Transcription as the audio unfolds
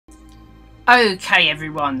Okay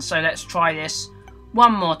everyone, so let's try this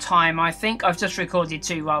one more time. I think I've just recorded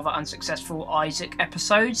 2 rather unsuccessful Isaac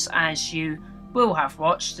episodes, as you will have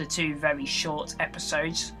watched the 2 very short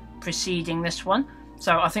episodes preceding this one.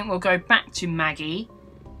 So I think we'll go back to Maggie,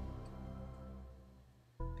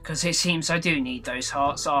 because it seems I do need those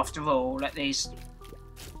hearts after all, at least.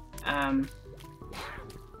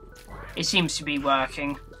 It seems to be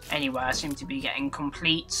working. Anyway, I seem to be getting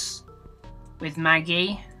completes with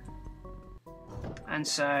Maggie. And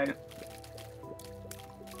so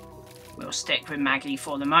we'll stick with Maggie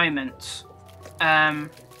for the moment.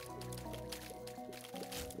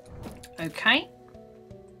 Okay.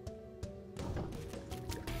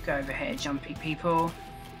 Go over here, jumpy people.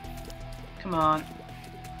 Come on.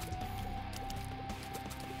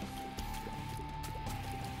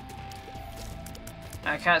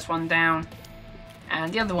 Okay, that's one down.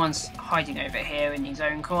 And the other one's hiding over here in his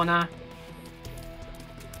own corner.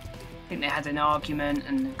 I think they had an argument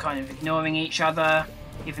and kind of ignoring each other,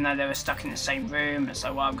 even though they were stuck in the same room. And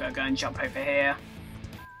so, well, I'm going to go and jump over here.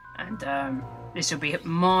 And this will be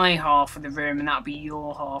my half of the room, and that'll be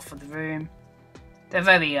your half of the room. They're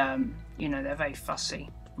very, you know, they're very fussy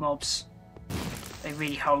mobs. They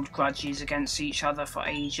really hold grudges against each other for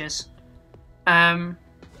ages.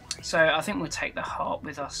 So I think we'll take the heart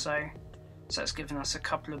with us, so that's given us a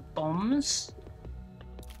couple of bombs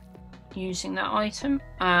using that item.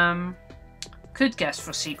 Could guess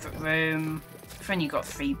for a secret room. I've only got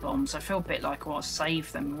 3 bombs. I feel a bit like I want to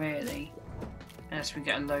save them, really, unless we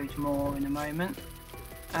get a load more in a moment.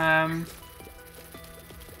 Rather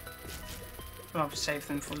save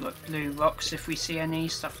them for like blue rocks if we see any,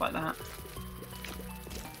 stuff like that.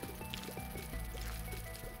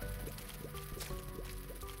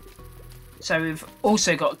 So we've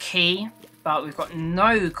also got a key, but we've got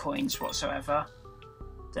no coins whatsoever.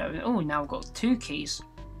 So, oh, now we've got 2 keys.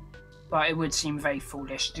 But it would seem very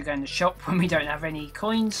foolish to go in the shop when we don't have any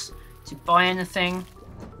coins to buy anything.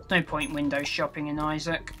 There's no point window shopping in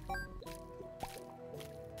Isaac.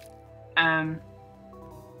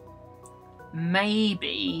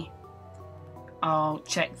 Maybe I'll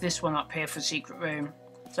check this one up here for secret room.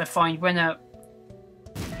 So find when a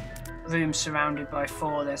room surrounded by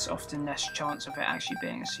 4, there's often less chance of it actually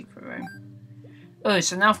being a secret room. Oh,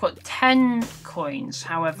 so now I've got 10 coins.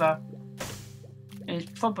 However,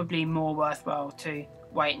 it's probably more worthwhile to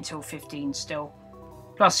wait until 15 still.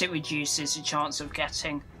 Plus it reduces the chance of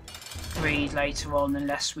getting greed later on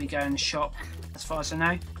unless we go in the shop, as far as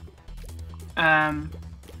I know.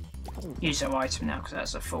 Use our item now because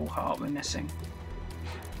that's a full heart we're missing.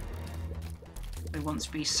 We want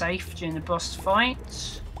to be safe during the boss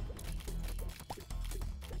fight.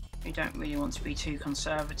 We don't really want to be too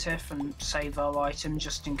conservative and save our item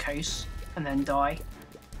just in case and then die.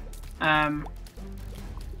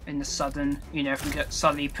 In the sudden, you know, if we get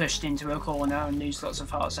suddenly pushed into a corner and lose lots of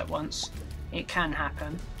hearts at once, it can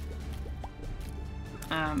happen.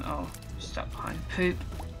 Oh, stuck behind poop.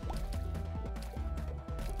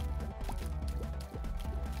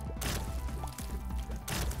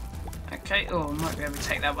 Okay, oh, I might be able to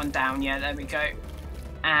take that one down. Yeah, there we go.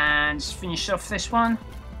 And finish off this one.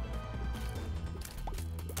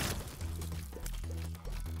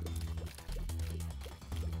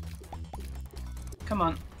 Come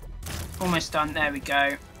on. Almost done. There we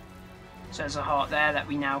go. So there's a heart there that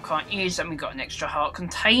we now can't use, and we've got an extra heart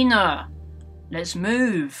container. Let's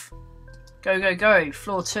move. Go, go, go.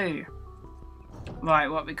 Floor 2. Right,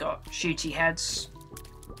 what we got? Shooty heads.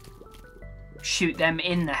 Shoot them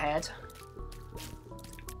in the head.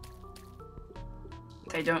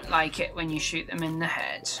 They don't like it when you shoot them in the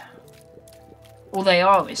head. All they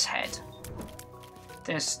are is head.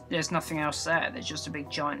 There's nothing else there. They're just a big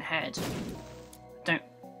giant head. Don't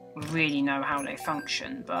really know how they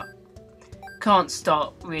function, but can't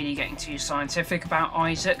start really getting too scientific about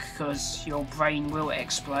Isaac because your brain will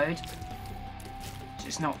explode.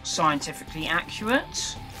 It's not scientifically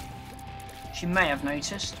accurate, as you may have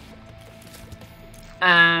noticed.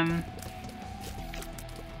 Try and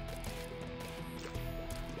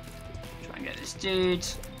get this dude.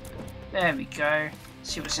 There we go.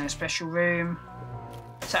 See what's in a special room.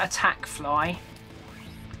 Is that attack fly?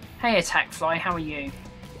 Hey attack fly, how are you?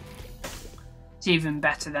 It's even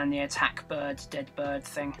better than the attack bird, dead bird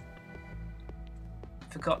thing.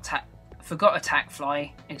 Forgot attack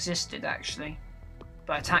fly existed actually.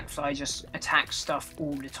 But attack fly just attacks stuff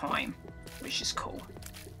all the time, which is cool.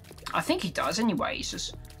 I think he does anyway, it's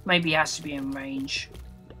just maybe he has to be in range.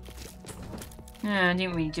 Yeah, I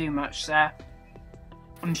didn't really do much there.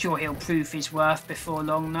 I'm sure he'll prove his worth before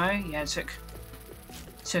long though. Yeah,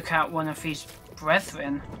 took out one of his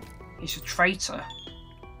brethren. He's a traitor.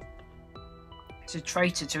 He's a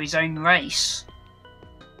traitor to his own race.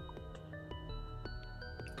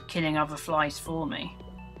 Killing other flies for me.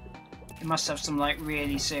 He must have some like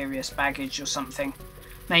really serious baggage or something.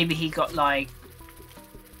 Maybe he got like,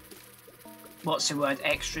 what's the word,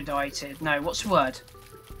 extradited? No, what's the word?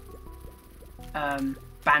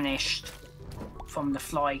 Banished from the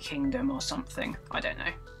Fly Kingdom or something. I don't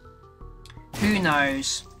know. Who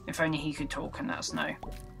knows? If only he could talk and let us know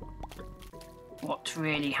what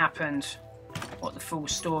really happened, what the full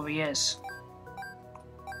story is.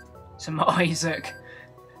 Some Isaac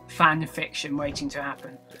fan fiction waiting to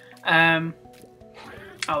happen.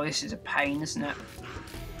 Oh, this is a pain, isn't it?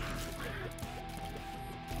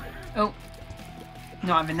 Oh,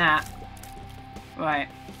 not having that. Right.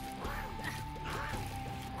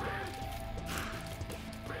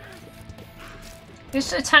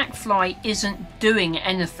 This attack fly isn't doing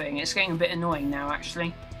anything. It's getting a bit annoying now,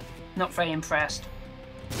 actually. Not very impressed.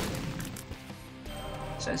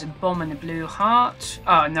 So there's a bomb and a blue heart.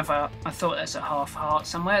 Oh, another. I thought there's a half heart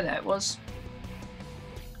somewhere. There it was.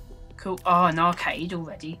 Cool. Oh, an arcade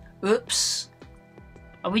already. Oops.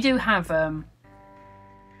 Oh, we do have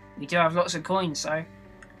lots of coins though.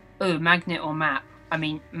 Oh, magnet or map. I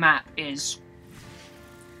mean, map is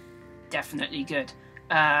definitely good.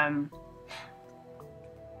 Let's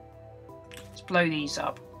blow these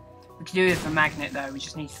up. We can do it with a magnet though. We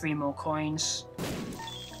just need 3 more coins.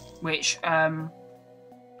 Which how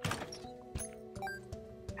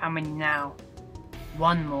many now?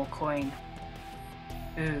 1 more coin.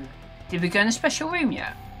 Ooh. Did we go in a special room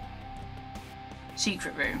yet?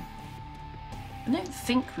 Secret room. I don't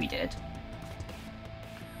think we did.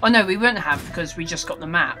 Oh no, we wouldn't have because we just got the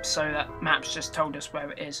map, so that map's just told us where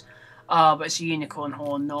it is. Ah, but it's a unicorn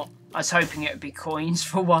horn, not... I was hoping it would be coins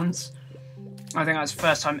for once. I think that's the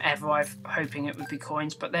first time ever I've hoping it would be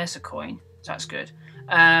coins, but there's a coin. So that's good.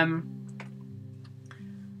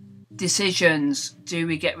 Decisions. Do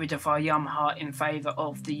we get rid of our Yum Heart in favour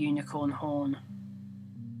of the unicorn horn?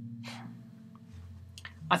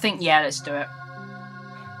 I think, yeah, let's do it.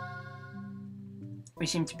 We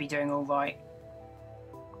seem to be doing alright.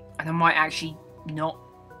 And I might actually not.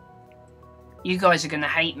 You guys are going to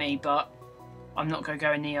hate me, but I'm not going to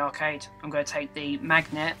go in the arcade. I'm going to take the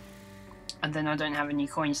magnet. And then I don't have any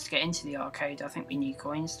coins to get into the arcade. I think we need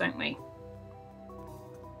coins, don't we?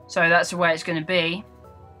 So that's the way it's going to be.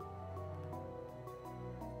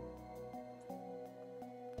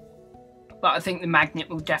 But I think the magnet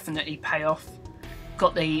will definitely pay off.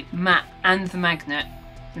 Got the map and the magnet.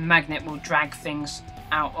 The magnet will drag things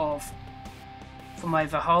out of from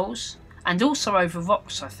over holes and also over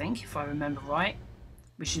rocks, I think, if I remember right,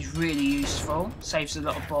 which is really useful. Saves a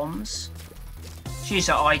lot of bombs. Let's use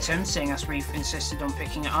our item, seeing as we've insisted on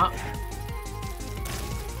picking it up.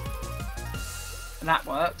 That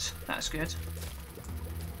worked. That's good.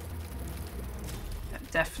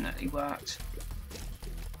 That definitely worked.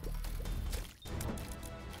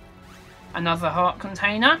 Another heart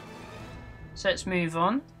container. So let's move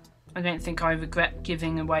on. I don't think I regret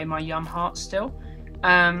giving away my Yum Heart still.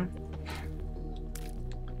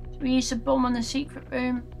 We use a bomb on the secret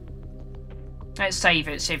room. Let's save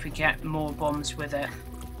it, see if we get more bombs with it.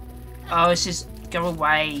 Oh, this is... Go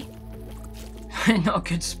away. Not a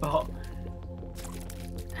good spot.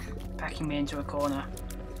 Backing me into a corner.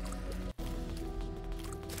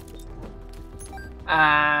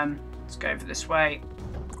 Let's go over this way.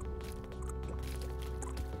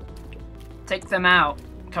 Take them out.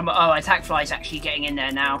 Come on. Oh, attack fly is actually getting in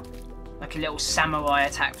there now. Like a little samurai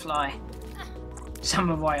attack fly.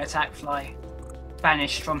 Samurai attack fly.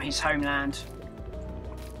 Banished from his homeland.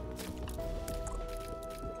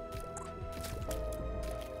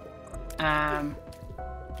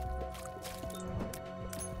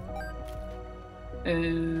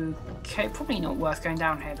 Okay, probably not worth going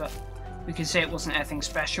down here, but we can see it wasn't anything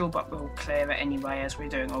special, but we'll clear it anyway as we're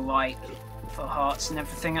doing alright for hearts and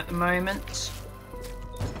everything at the moment.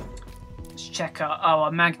 Let's check our... Oh,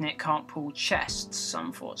 our magnet can't pull chests,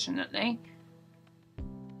 unfortunately.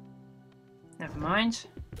 Never mind.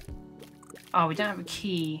 Oh, we don't have a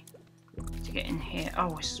key to get in here.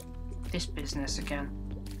 Oh, it's this business again.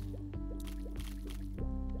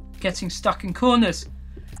 Getting stuck in corners.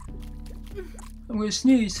 I'm going to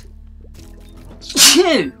sneeze.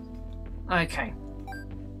 Phew! Okay.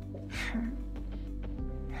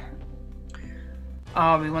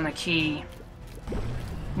 Oh, we want a key.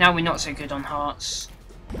 Now we're not so good on hearts.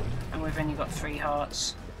 And we've only got 3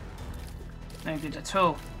 hearts. No good at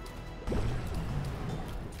all.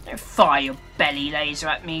 Don't fire your belly laser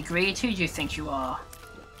at me, Greed. Who do you think you are?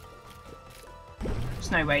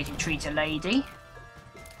 There's no way to treat a lady.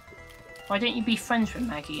 Why don't you be friends with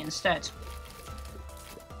Maggie instead?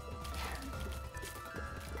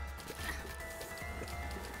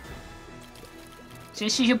 So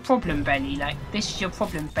this is your problem, belly. Like, this is your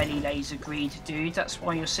problem, belly laser greed, dude. That's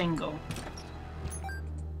why you're single.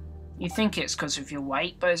 You think it's because of your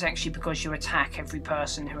weight, but it's actually because you attack every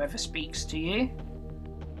person who ever speaks to you.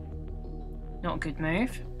 Not a good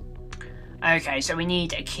move. Okay, so we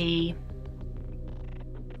need a key.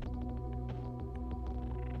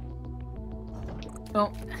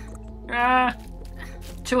 Oh.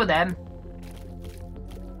 Two of them.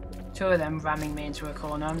 Two of them ramming me into a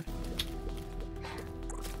corner.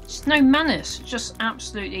 Just no manners. Just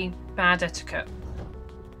absolutely bad etiquette.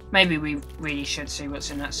 Maybe we really should see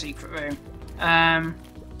what's in that secret room. Ow.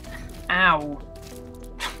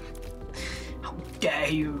 How dare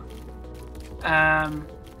you.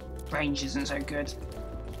 Range isn't so good.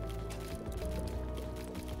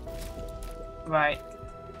 Right.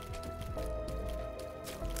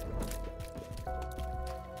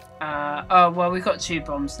 Oh, well, we've got 2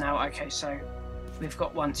 bombs now. Okay, so we've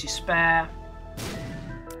got 1 to spare.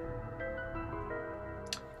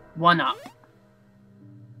 1 up.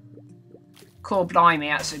 Core blimey,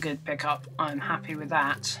 that's a good pickup. I'm happy with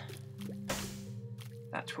that.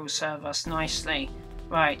 That will serve us nicely.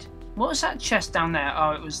 Right. What was that chest down there?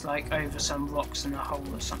 Oh, it was like over some rocks in a hole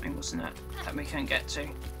or something, wasn't it? That we couldn't get to.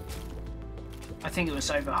 I think it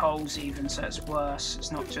was over holes even, so it's worse.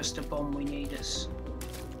 It's not just a bomb we need, it's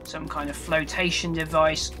some kind of flotation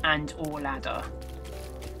device and or ladder.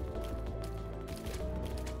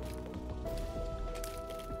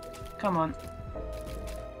 Come on.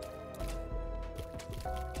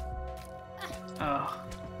 Oh.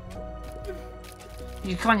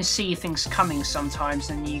 You kind of see things coming sometimes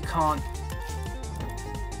and you can't.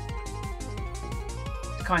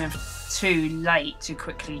 It's kind of too late to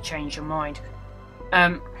quickly change your mind.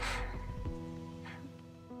 Not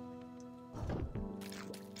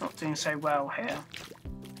doing so well here.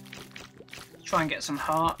 Try and get some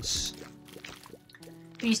hearts.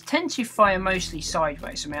 These tend to fire mostly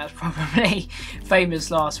sideways. I mean, that's probably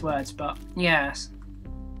famous last words, but yes.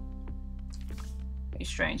 Very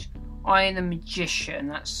strange. I am the magician,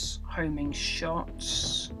 that's homing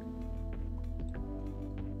shots.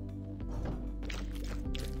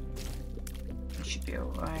 It should be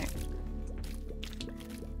alright.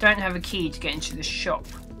 Don't have a key to get into the shop.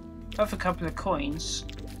 I have a couple of coins,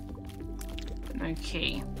 but no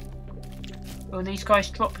key. Will these guys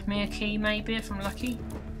drop me a key maybe if I'm lucky?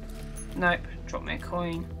 Nope, drop me a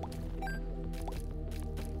coin.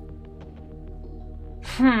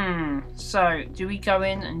 So, do we go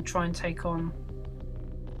in and try and take on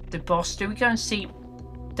the boss? Do we go and see,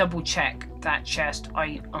 double check that chest?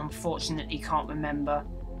 I unfortunately can't remember.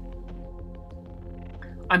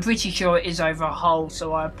 I'm pretty sure it is over a hole,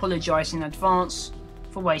 so I apologise in advance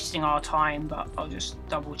for wasting our time, but I'll just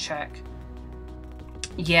double check.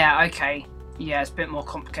 Yeah, okay. Yeah, it's a bit more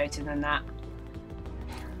complicated than that.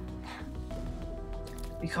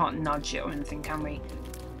 We can't nudge it or anything, can we?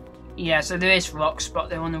 Yeah, so there is rocks, but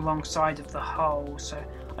they're on the wrong side of the hole, so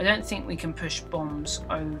I don't think we can push bombs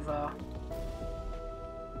over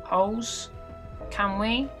holes. Can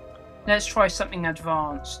we? Let's try something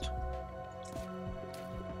advanced.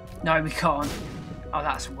 No, we can't. Oh,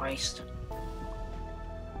 that's a waste.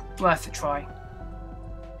 Worth a try.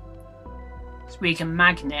 So we can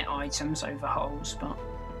magnet items over holes, but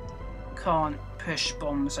can't push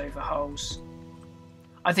bombs over holes.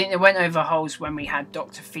 I think they went over holes when we had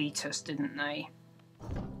Dr. Fetus, didn't they?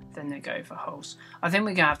 Then they go over holes. I think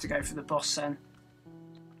we're going to have to go for the boss then.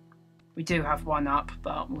 We do have 1 up,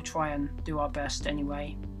 but we'll try and do our best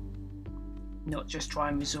anyway. Not just try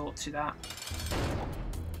and resort to that.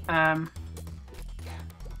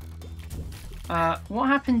 What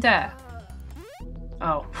happened there?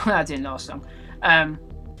 Oh, that didn't last long.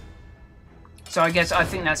 So I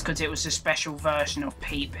think that's because it was a special version of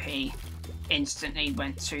Peep. He instantly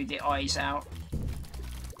went to the eyes out.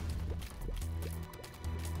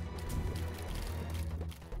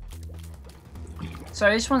 So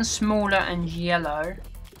this one's smaller and yellow.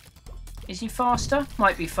 Is he faster?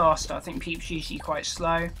 Might be faster. I think Peep's usually quite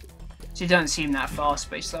slow. So he doesn't seem that fast,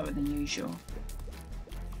 but he's slower than usual.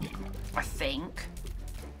 I think.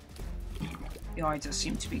 The eye does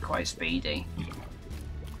seem to be quite speedy.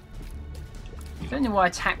 I don't know why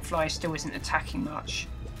Attack Fly still isn't attacking much.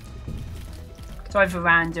 It's either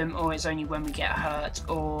random, or it's only when we get hurt,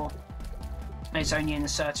 or it's only in a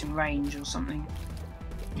certain range or something.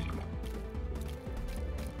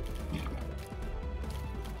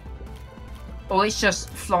 Or it just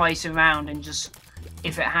flies around and just,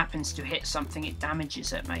 if it happens to hit something, it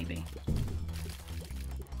damages it, maybe.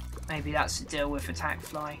 Maybe that's the deal with Attack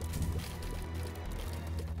Fly.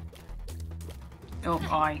 Oh,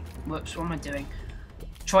 whoops, what am I doing?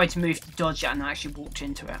 tried to move to dodge it and I actually walked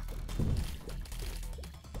into it.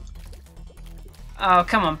 Oh,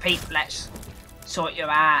 come on, Pete. Let's sort you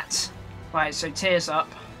out. Right, so tears up.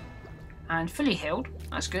 And fully healed.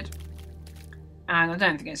 That's good. And I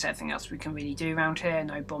don't think there's anything else we can really do around here.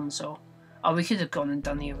 No bombs or... Oh, we could have gone and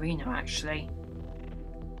done the arena, actually.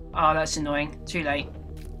 Oh, that's annoying. Too late.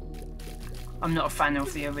 I'm not a fan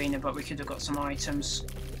of the arena, but we could have got some items.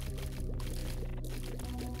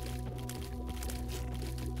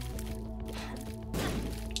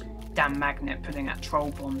 Damn magnet putting that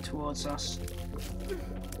troll bomb towards us.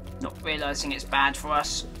 Not realising it's bad for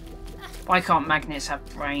us. Why can't magnets have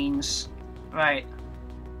brains? Right.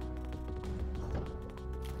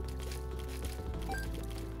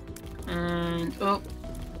 And... oh.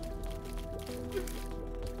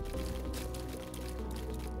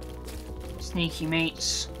 Sneaky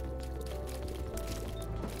meats.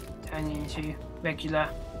 Turning into regular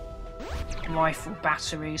rifle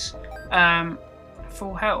batteries.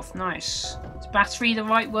 Full health, nice. Is battery the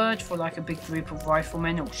right word for like a big group of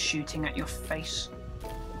riflemen all shooting at your face?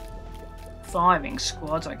 Firing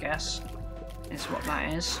squad, I guess, is what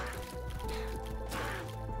that is.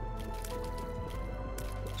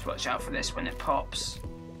 Let's watch out for this when it pops.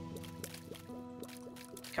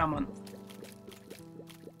 Come on.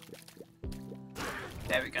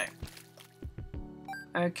 There we go.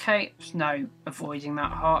 Okay, no avoiding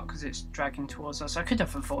that heart because it's dragging towards us. I could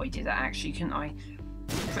have avoided that actually, couldn't I?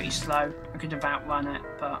 Pretty slow. I could have outrun it,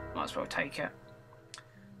 but might as well take it.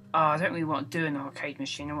 Oh, I don't really want to do an arcade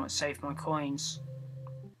machine. I want to save my coins.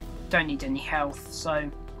 Don't need any health, so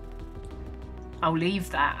I'll leave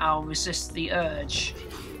that. I'll resist the urge.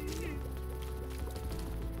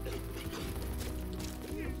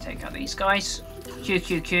 Take out these guys.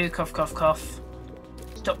 Q, cough, cough, cough.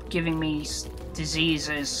 Stop giving me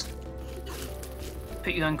diseases.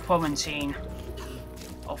 Put you in quarantine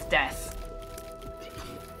of death.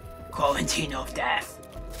 Quarantine of death.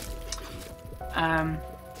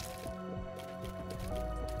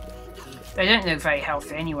 They don't look very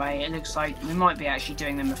healthy anyway. It looks like we might be actually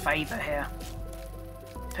doing them a favour here.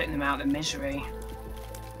 Putting them out of misery.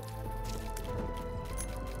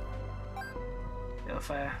 Bit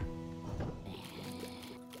of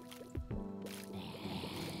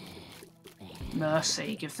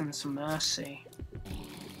mercy. Give them some mercy.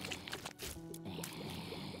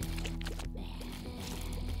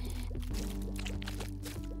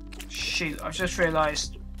 Shoot, I've just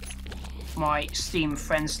realised my Steam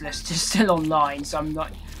friends list is still online, so I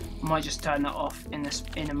might just turn that off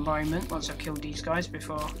in a moment once I've killed these guys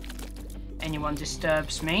before anyone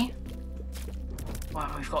disturbs me.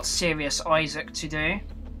 Wow, we've got serious Isaac to do.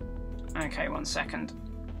 Okay, 1 second.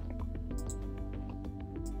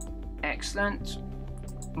 Excellent.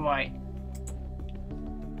 Right.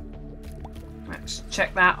 Let's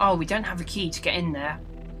check that. Oh, we don't have a key to get in there.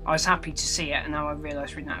 I was happy to see it, and now I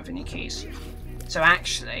realise we don't have any keys. So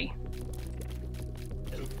actually...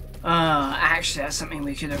 actually that's something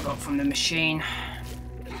we could have got from the machine.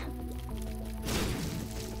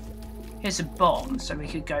 Here's a bomb, so we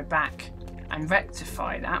could go back and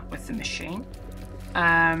rectify that with the machine.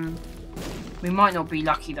 We might not be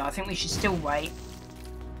lucky though. I think we should still wait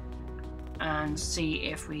and see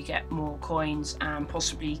if we get more coins and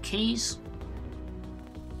possibly keys.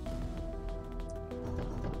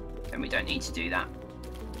 Then we don't need to do that.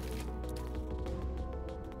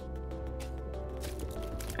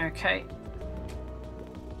 Okay.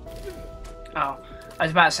 Oh, I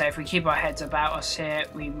was about to say if we keep our heads about us here,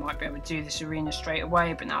 we might be able to do this arena straight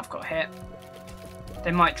away, but now I've got hit.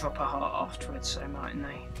 They might drop a heart afterwards, so mightn't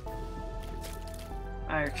they?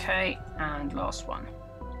 Okay, and last one.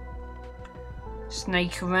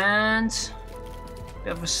 Snake around.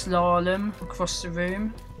 Bit of a slalom across the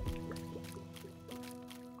room.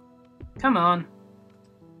 Come on.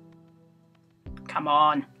 Come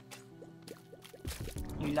on.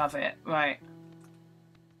 You love it. Right.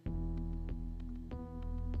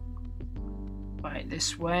 Right,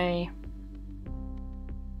 this way.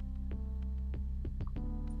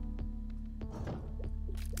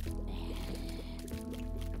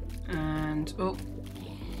 And oh,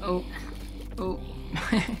 oh, oh.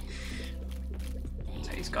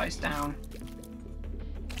 Take these guys down.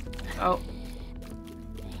 Oh.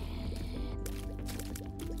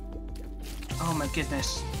 Oh my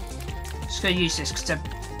goodness. Just gonna use this because they're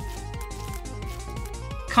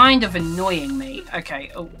kind of annoying me. Okay,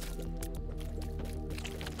 oh.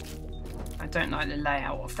 I don't like the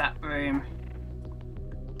layout of that room.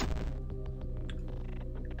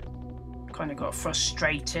 Kind of got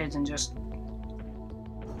frustrated and just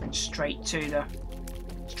went straight to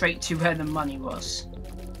where the money was.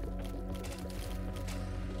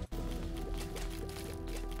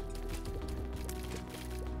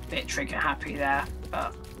 bit trigger happy there,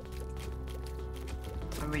 but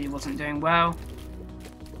I really wasn't doing well.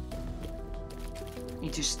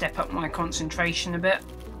 Need to step up my concentration a bit.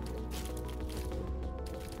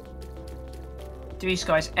 Do these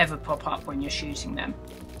guys ever pop up when you're shooting them?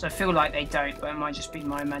 So I feel like they don't, but it might just be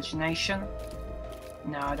my imagination.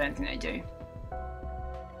 No, I don't think they do.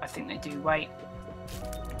 I think they do. Wait.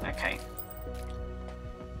 Okay.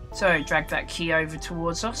 So, drag that key over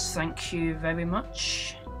towards us. Thank you very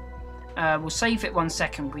much. We'll save it 1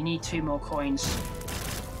 second. We need 2 more coins.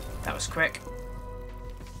 That was quick.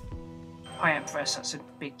 High Empress, that's a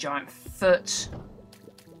big giant foot.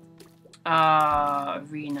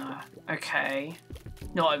 Arena. Okay.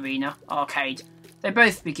 Not arena. Arcade. They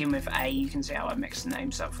both begin with A. You can see how I mixed the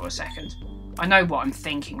names up for a second. I know what I'm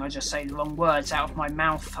thinking. I just say the wrong words out of my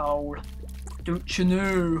mouth hole. Don't you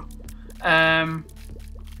know?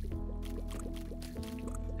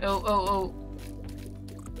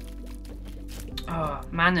 Oh,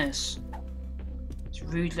 manners. It's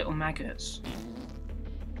rude little maggots.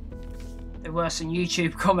 They're worse than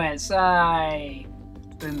YouTube comments. Aye.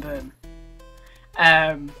 Boom, boom.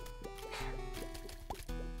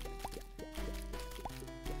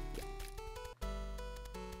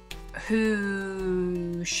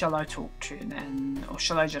 Who shall I talk to then? Or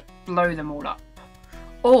shall I just blow them all up?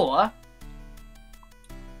 Or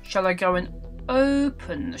shall I go and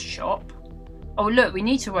open the shop? Oh look, we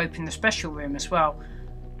need to open the special room as well.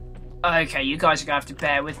 Okay, you guys are going to have to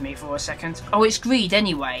bear with me for a second. Oh, it's greed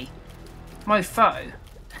anyway. Mofo.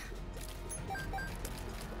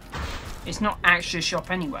 It's not actually a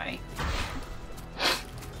shop anyway.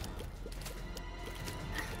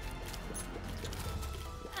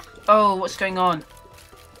 Oh, what's going on?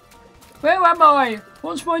 Where am I?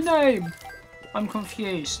 What's my name? I'm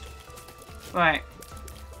confused. Right.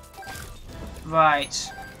 Right.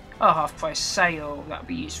 Oh, half price sale. That'll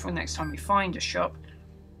be useful next time we find a shop.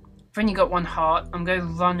 I've only got 1 heart. I'm going to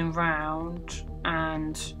run around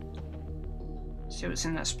and see what's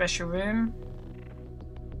in that special room.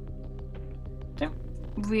 Don't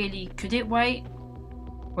really... Could it wait?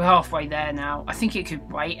 We're halfway there now. I think it could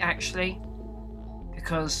wait, actually.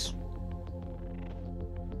 Because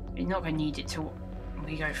you're not going to need it till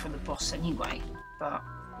we go for the boss anyway. But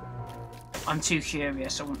I'm too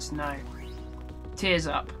curious. I want to know. Tears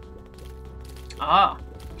up. Ah.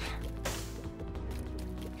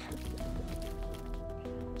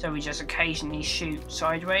 So we just occasionally shoot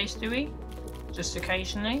sideways, do we? Just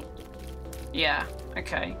occasionally? Yeah,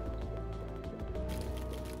 okay.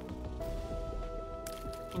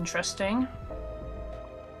 Interesting.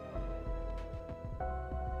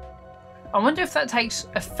 I wonder if that takes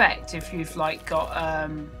effect if you've like got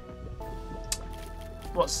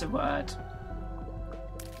what's the word?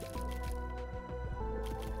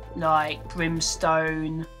 Like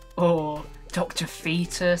Brimstone or Dr.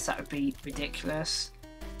 Fetus. That would be ridiculous.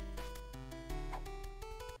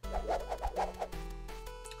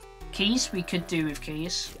 Keys, we could do with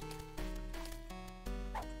keys.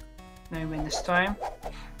 No win this time.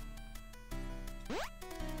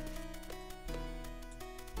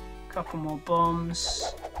 Couple more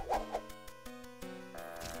bombs.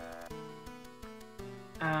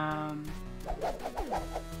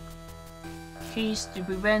 Keys, did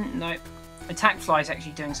we win? Nope. Attack fly is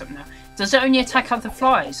actually doing something now. Does it only attack other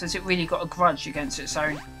flies? Has it really got a grudge against its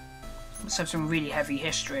own? Let's have some really heavy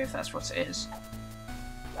history if that's what it is.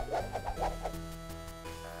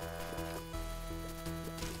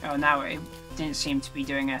 Oh, now it didn't seem to be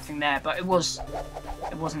doing anything there, but it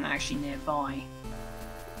wasn't actually nearby.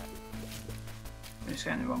 We're just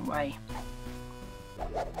going the wrong way.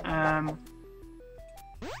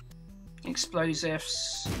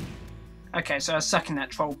 Explosives. Okay, so I was sucking that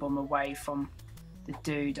troll bomb away from the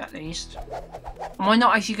dude at least. Am I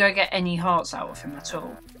not actually going to get any hearts out of him at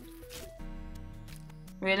all?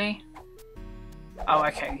 Really? Oh,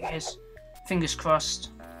 okay. Here's fingers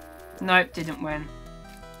crossed. Nope, didn't win.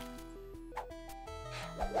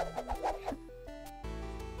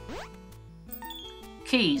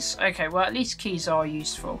 Keys. Okay, well at least keys are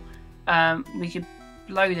useful. We could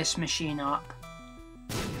blow this machine up.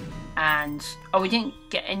 And oh, we didn't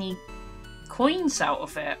get any coins out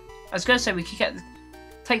of it. I was going to say we could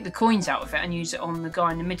take the coins out of it and use it on the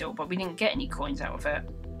guy in the middle, but we didn't get any coins out of it.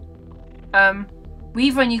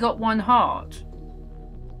 We've only got 1 heart.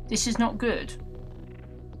 This is not good.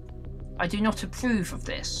 I do not approve of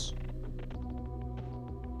this.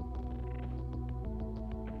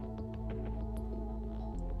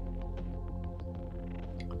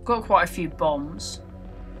 Got quite a few bombs.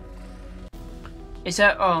 Is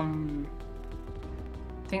that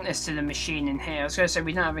think there's still a machine in here. I was going to say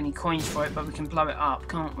we don't have any coins for it, but we can blow it up,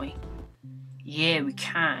 can't we? Yeah, we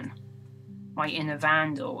can. My inner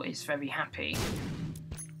vandal is very happy.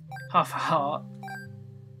 Half a heart.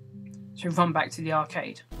 So we run back to the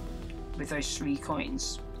arcade with those 3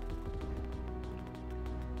 coins.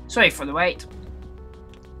 Sorry for the wait.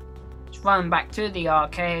 Let's run back to the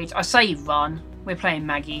arcade. I say run. We're playing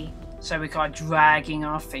Maggie, so we're kind of dragging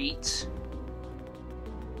our feet.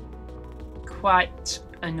 Quite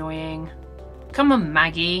annoying. Come on,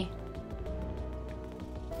 Maggie.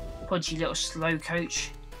 Podgy little slow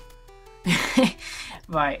coach.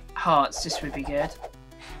 Right, hearts. This would be good.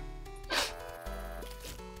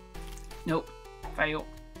 Nope. Fail.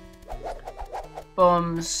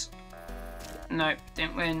 Bombs. Nope,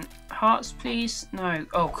 didn't win. Hearts, please? No.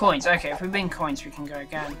 Oh, coins. Okay, if we win coins, we can go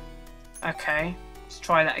again. Okay, let's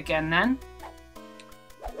try that again then.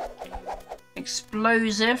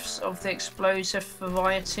 Explosives of the explosive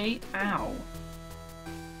variety. Ow.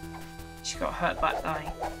 She got hurt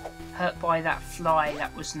by that fly.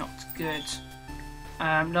 That was not good.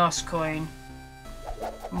 Last coin.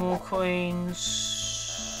 More coins.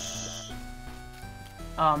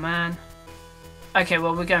 Oh man. Okay,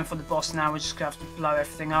 well we're going for the boss now. We're just gonna have to blow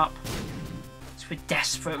everything up. So we're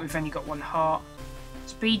desperate. We've only got 1 heart.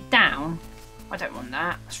 Speed down? I don't want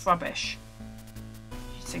that. That's rubbish.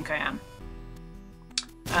 You think I am?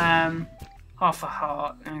 Half a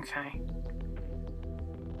heart. Okay.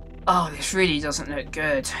 Oh, this really doesn't look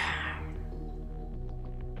good.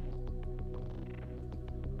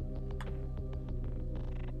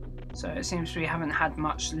 So it seems we haven't had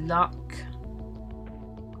much luck.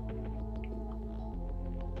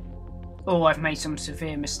 Oh, I've made some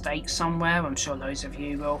severe mistakes somewhere. I'm sure loads of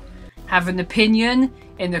you will have an opinion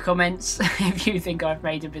in the comments if you think I've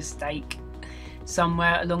made a mistake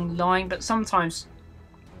somewhere along the line. But sometimes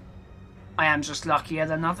I am just luckier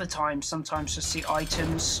than other times. Sometimes just the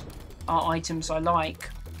items are items I like.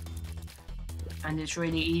 And it's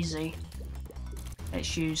really easy.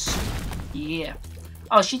 Let's use... Yeah.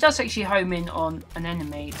 Oh, she does actually home in on an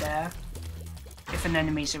enemy there. If an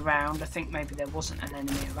enemy's around. I think maybe there wasn't an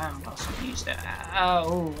enemy around last time I used it.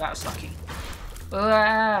 Oh, that was lucky.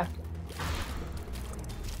 Ah!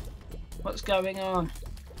 What's going on?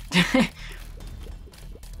 The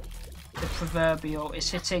proverbial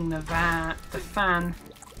is hitting the fan.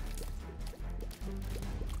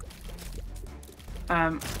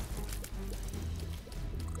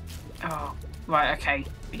 Oh, right, okay.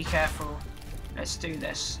 Be careful. Let's do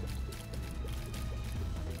this.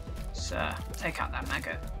 So, take out that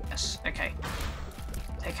maggot. Yes, okay.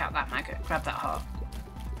 Take out that maggot. Grab that heart.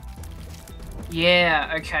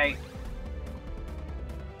 Yeah, okay.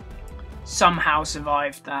 Somehow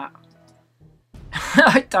survived that.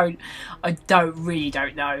 I really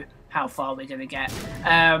don't know how far we're gonna get.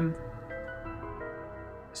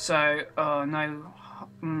 So, oh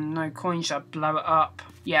no coin. Should I blow it up?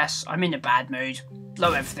 Yes, I'm in a bad mood.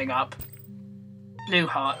 Blow everything up. Blue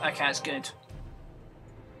heart. Okay, that's good.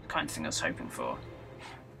 Kind of thing I was hoping for.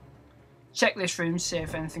 Check this room, see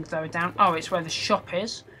if anything's lower down. Oh, it's where the shop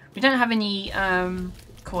is. We don't have any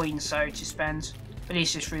coins, so to spend. At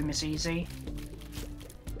least this room is easy.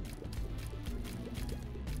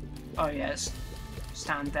 Oh yes,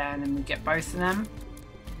 stand there and then we get both of them.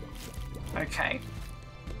 Okay.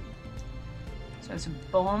 So there's a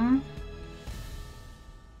bomb.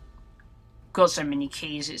 Got so many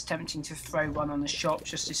keys, it's tempting to throw one on the shop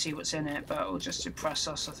just to see what's in it, but it'll just depress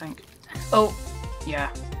us, I think. Oh, yeah,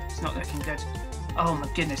 it's not looking good. Oh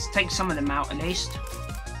my goodness, take some of them out at least.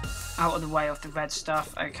 Out of the way of the red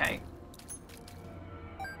stuff. Okay.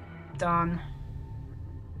 Done.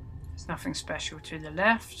 There's nothing special to the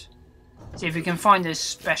left. See if we can find this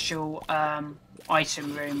special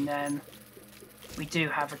item room, then we do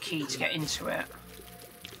have a key to get into it.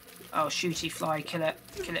 Oh, shooty fly, kill it,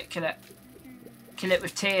 kill it, kill it. Kill it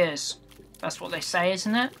with tears. That's what they say,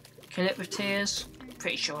 isn't it? Kill it with tears.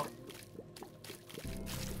 Pretty sure.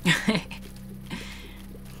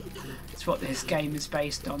 That's what this game is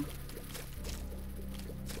based on.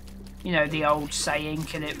 You know, the old saying,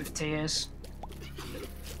 kill it with tears.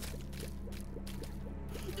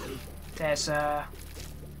 There's a...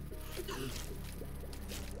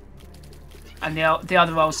 And the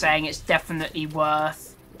other old saying, it's definitely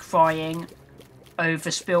worth crying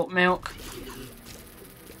over spilt milk.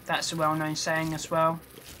 That's a well-known saying as well.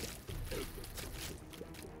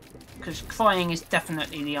 Because crying is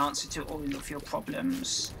definitely the answer to all of your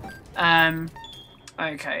problems.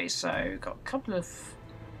 Okay, so got a couple of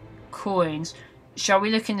coins. Shall we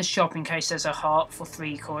look in the shop in case there's a heart for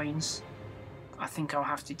 3 coins? I think I'll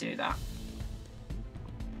have to do that.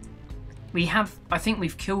 We have, I think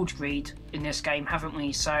we've killed Greed in this game, haven't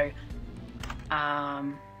we? So,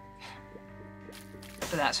 but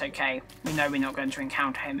that's okay. We know we're not going to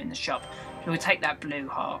encounter him in the shop. So we'll take that blue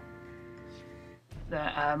heart.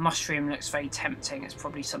 The mushroom looks very tempting. It's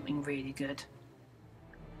probably something really good.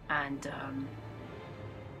 And,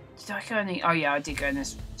 did I go in the... Oh yeah, I did go in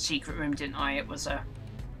this secret room, didn't I? It was a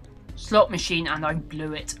slot machine and I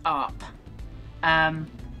blew it up. Oh,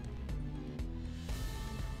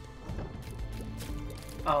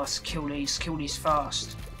 let's kill these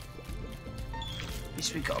fast. At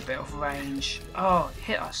least we got a bit of range. Oh, it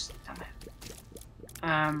hit us,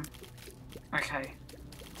 damn it. Okay.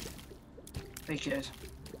 Be good.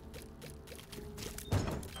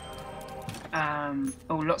 Oh,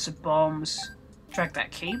 lots of bombs. Drag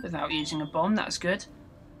that key without using a bomb, that's good.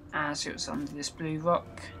 See what's under this blue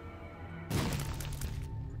rock.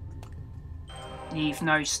 Leave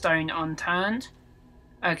no stone unturned.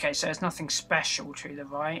 Okay, so there's nothing special to the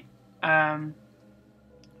right.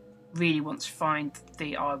 Really want to find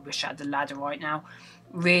the... Oh, I wish I had the ladder right now.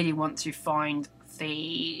 Really want to find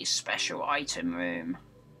the special item room.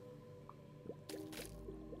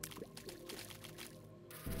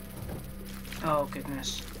 Oh,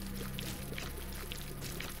 goodness.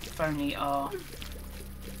 If only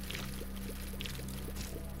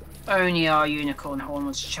our unicorn horn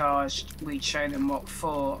was charged, we'd show them what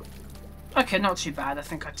for. Okay, not too bad. I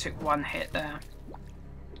think I took one hit there.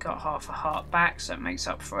 Got half a heart back, so it makes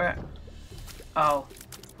up for it. Oh,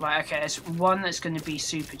 right, okay. There's one that's going to be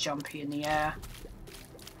super jumpy in the air.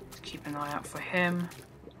 Let's keep an eye out for him.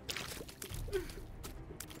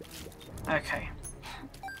 Okay.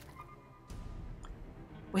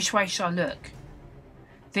 Which way should I look?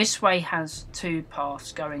 This way has two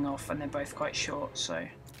paths going off and they're both quite short, so...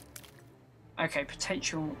 Okay,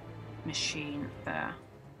 potential machine there.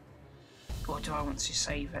 What do I want to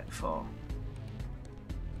save it for?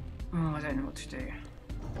 Oh, I don't know what to do.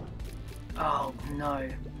 Oh, no.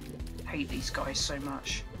 I hate these guys so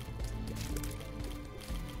much.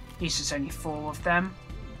 At least there's only 4 of them.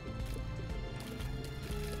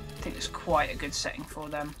 I think it's quite a good setting for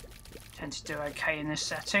them. Tend to do okay in this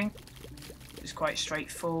setting. It's quite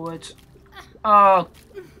straightforward. Oh,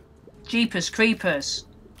 jeepers creepers.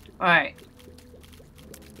 Alright.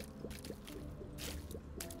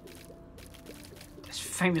 It's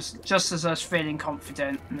famous just as I was feeling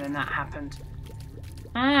confident and then that happened.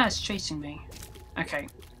 Ah, it's chasing me. Okay.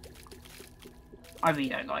 I really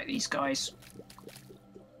don't like these guys.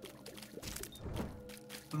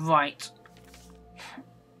 Right.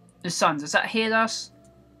 The sun, does that heal us?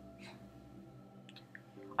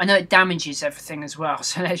 I know it damages everything as well,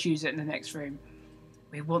 so let's use it in the next room.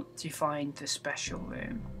 We want to find the special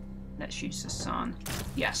room. Let's use the sun.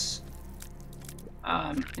 Yes.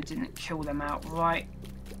 It didn't kill them outright,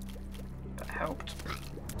 but helped.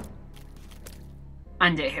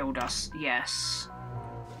 And it healed us, yes.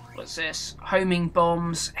 What's this? Homing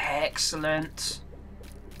bombs, excellent.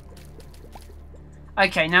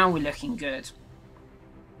 Okay, now we're looking good.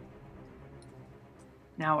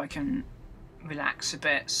 Now I can relax a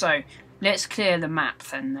bit. So, let's clear the map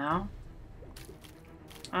then now.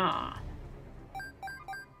 Ah.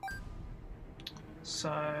 So,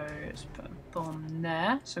 let's put a bomb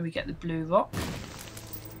there. So we get the blue rock.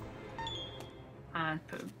 And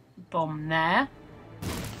put a bomb there.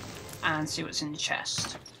 And see what's in the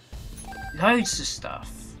chest. Loads of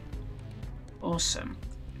stuff. Awesome.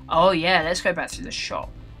 Oh yeah, let's go back to the shop.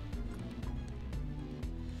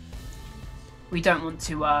 We don't want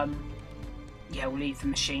to, yeah, we'll leave the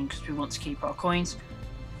machine because we want to keep our coins.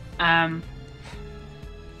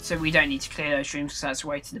 So we don't need to clear those rooms because that's the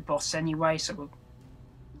way to the boss anyway, so we'll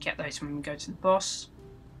get those when we go to the boss.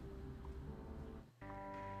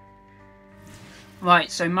 Right,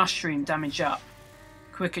 so mushroom damage up.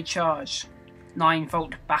 Quicker charge.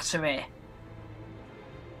 9-volt battery.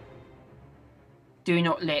 Do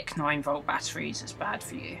not lick 9-volt batteries, it's bad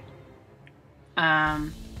for you.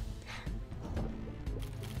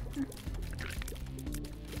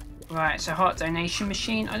 Right, so heart donation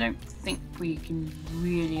machine. I don't think we can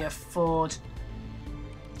really afford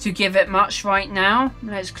to give it much right now.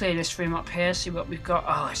 Let's clear this room up here, see what we've got.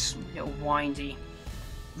 Oh, it's a little windy.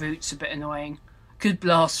 Root's a bit annoying. Could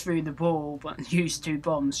blast through the wall, but use 2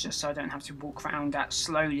 bombs just so I don't have to walk around that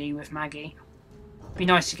slowly with Maggie. Be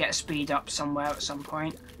nice to get a speed up somewhere at some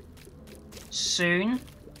point. Soon.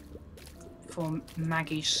 For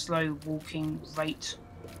Maggie's slow walking rate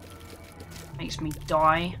makes me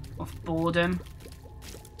die of boredom.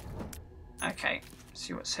 Okay,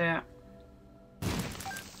 see what's here.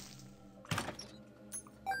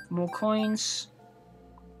 More coins.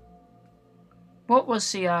 What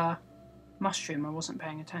was the Mushroom, I wasn't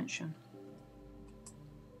paying attention.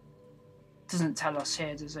 Doesn't tell us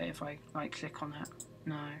here, does it, if I like click on it?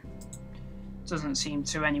 No. Doesn't seem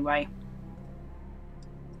to anyway.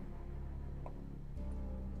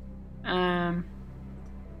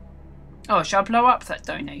 Oh, shall I blow up that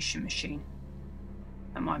donation machine?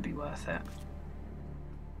 That might be worth it.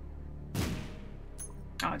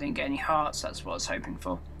 Oh, I didn't get any hearts, that's what I was hoping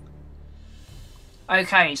for.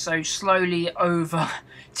 Okay, so slowly over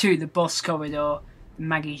to the boss corridor,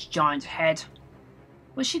 Maggie's giant head.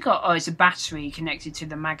 What's she got? Oh, it's a battery connected to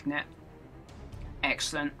the magnet.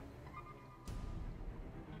 Excellent.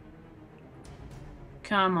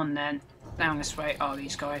 Come on then. Down this way. Oh,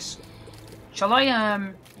 these guys. Shall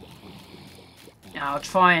I, I'll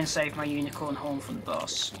try and save my unicorn horn for the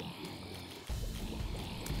boss.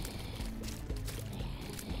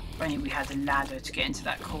 If only we had a ladder to get into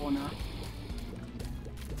that corner.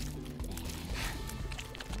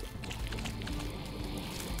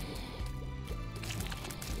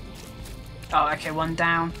 Oh, okay, one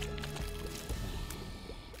down.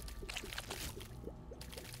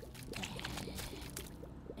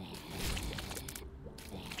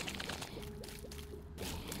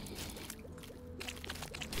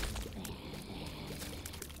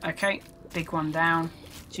 Okay, big one down.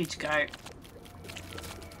 2 to go.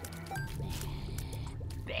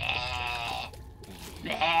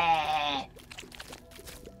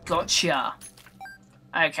 Gotcha.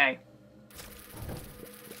 Okay.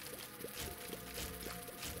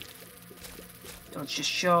 Dodge your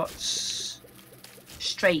shots.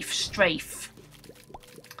 Strafe, strafe.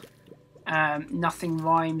 Nothing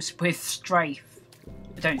rhymes with strafe,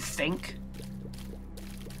 I don't think.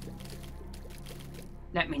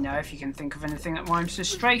 Let me know if you can think of anything that rhymes with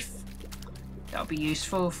strafe. That'll be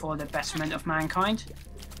useful for the betterment of mankind.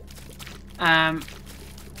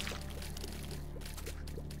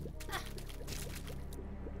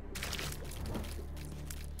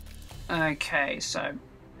 Okay, so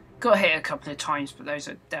got hit a couple of times, but those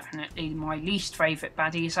are definitely my least favourite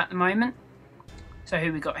baddies at the moment. So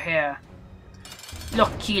who we got here?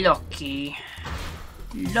 Lucky Lucky.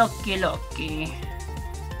 Lucky Lucky.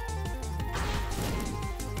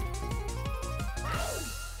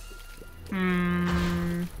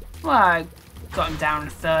 Well, I got him down a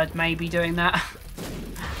third, maybe, doing that.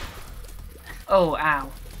 Oh, ow.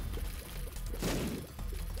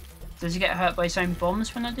 Does he get hurt by his own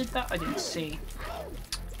bombs when I did that? I didn't see.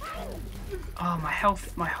 Oh, my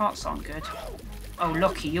health, my hearts aren't good. Oh,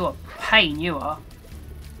 Lucky, you're a pain, you are.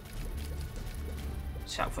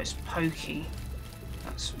 Watch out for this pokey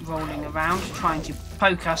that's rolling around, trying to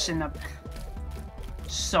poke us in the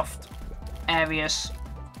soft areas.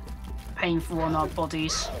 Painful on our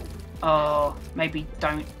bodies. Oh, maybe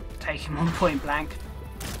don't take him on point blank.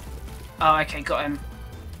 Oh, okay, got him.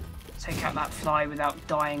 Take out that fly without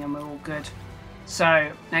dying and we're all good.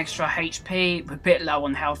 So, extra HP. We're a bit low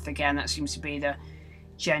on health again. That seems to be the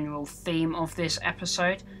general theme of this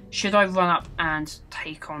episode. Should I run up and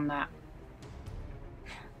take on that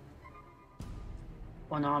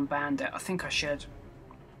one-armed bandit? I think I should.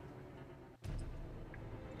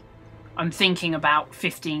 I'm thinking about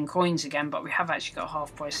 15 coins again, but we have actually got a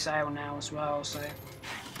half-price sale now as well, so...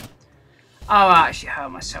 Oh, I actually hurt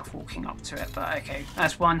myself walking up to it, but okay.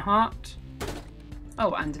 That's one heart.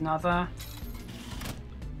 Oh, and another.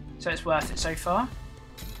 So it's worth it so far.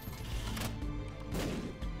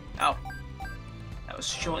 Oh. That was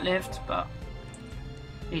short-lived, but...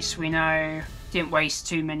 at least we know. Didn't waste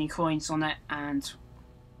too many coins on it, and...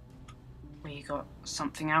 we got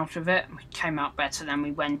something out of it. We came out better than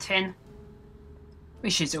we went in,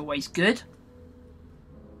 which is always good.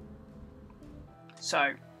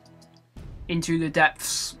 So, into the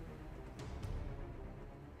depths.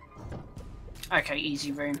 Okay,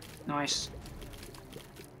 easy room. Nice.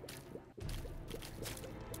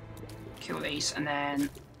 Kill these and then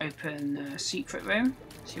open the secret room.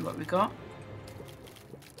 See what we got.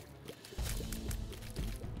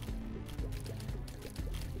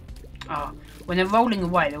 Oh, when they're rolling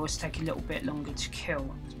away, they always take a little bit longer to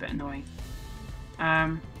kill. It's a bit annoying.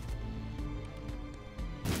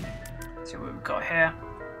 See what we've got here.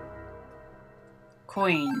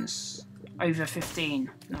 Coins. Over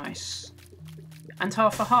 15. Nice. And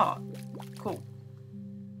half a heart. Cool.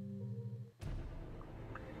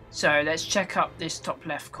 So let's check up this top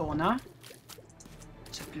left corner.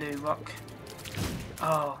 It's a blue rock.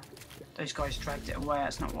 Oh, those guys dragged it away.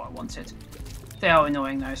 That's not what I wanted. They are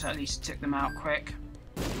annoying though, so at least took them out quick.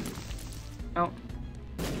 Oh.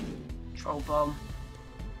 Troll bomb.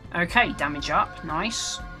 Okay, damage up.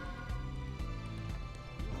 Nice.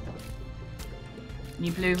 Any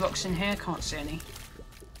blue rocks in here? Can't see any.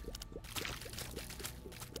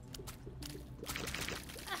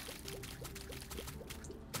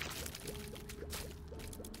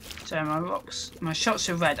 So my shots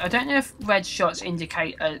are red. I don't know if red shots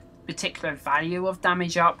indicate a particular value of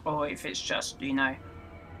damage up, or if it's just, you know,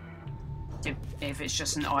 if it's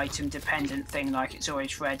just an item dependent thing, like it's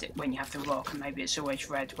always red when you have the rock, and maybe it's always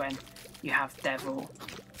red when you have devil.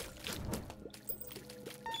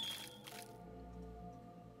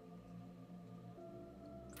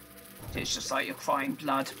 It's just like you're crying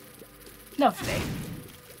blood. Lovely.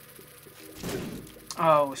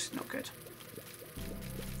 Oh, it's not good.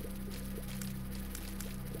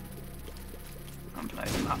 I'll blow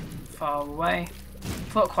them up far away.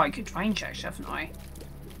 I've got quite good range actually, haven't I?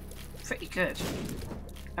 Pretty good.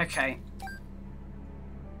 Okay.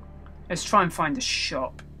 Let's try and find a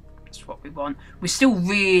shop. That's what we want. We're still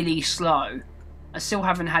really slow. I still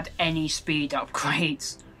haven't had any speed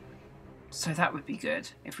upgrades. So that would be good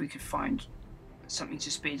if we could find something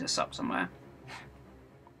to speed us up somewhere.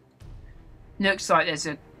 Looks like there's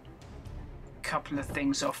a couple of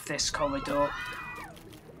things off this corridor.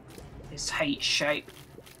 This H shape,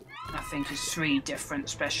 I think, is 3 different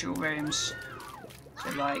special rooms. So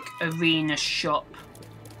like arena, shop,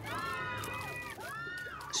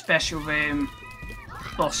 special room,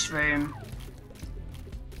 boss room.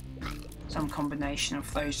 Some combination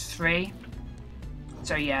of those 3.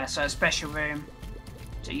 So yeah, so a special room.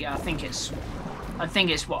 So yeah, I think it's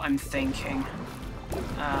what I'm thinking.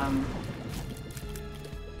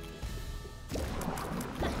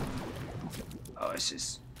 Oh, this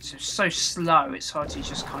is so slow. It's hard to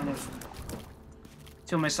just kind of.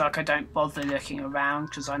 It's almost like I don't bother looking around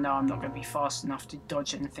because I know I'm not going to be fast enough to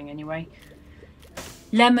dodge anything anyway.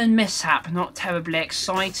 Lemon mishap, not terribly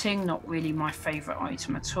exciting. Not really my favourite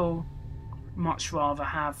item at all. Much rather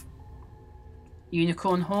have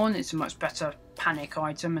unicorn horn. It's a much better panic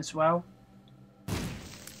item as well.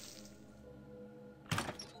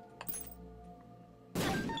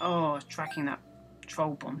 Oh, tracking that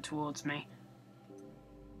troll bomb towards me.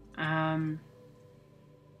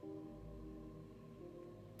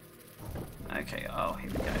 Okay, oh,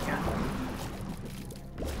 here we go again.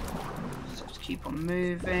 Just have to keep on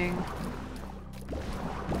moving.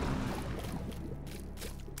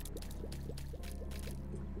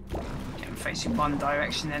 Get them facing one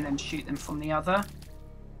direction and then shoot them from the other.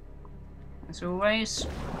 As always.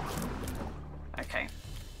 Okay.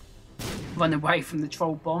 Run away from the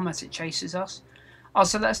troll bomb as it chases us. Oh,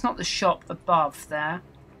 so that's not the shop above there.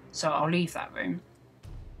 So I'll leave that room.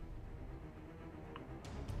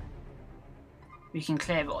 We can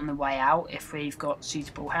clear it on the way out if we've got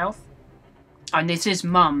suitable health. And this is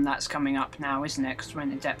Mum that's coming up now, isn't it? Because we're in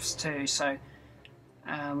the depths too, so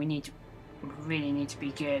we really need to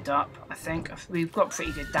be geared up, I think. We've got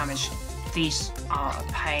pretty good damage. These are a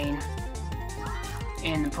pain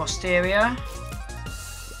in the posterior.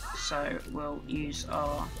 So we'll use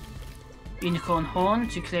our unicorn horn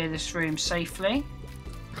to clear this room safely.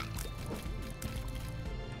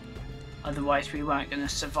 Otherwise we weren't going to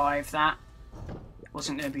survive that.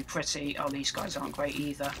 Wasn't going to be pretty. Oh, these guys aren't great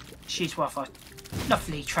either. She's worth our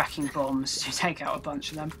lovely tracking bombs to take out a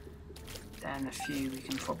bunch of them. Then a few we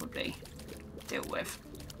can probably deal with.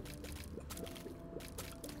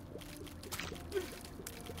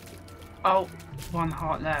 Oh, 1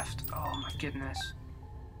 heart left. Oh my goodness.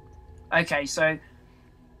 Okay, so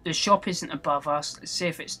the shop isn't above us. Let's see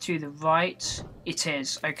if it's to the right. It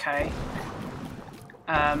is. Okay.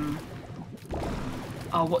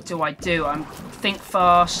 Oh, what do I do? Think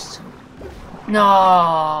fast.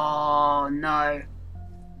 No.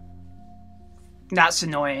 That's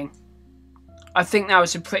annoying. I think that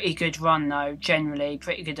was a pretty good run though, generally.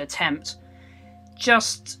 Pretty good attempt.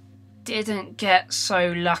 Just didn't get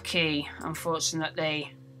so lucky,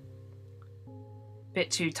 unfortunately.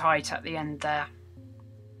 Bit too tight at the end there.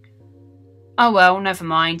 Oh well, never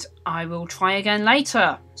mind. I will try again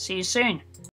later. See you soon.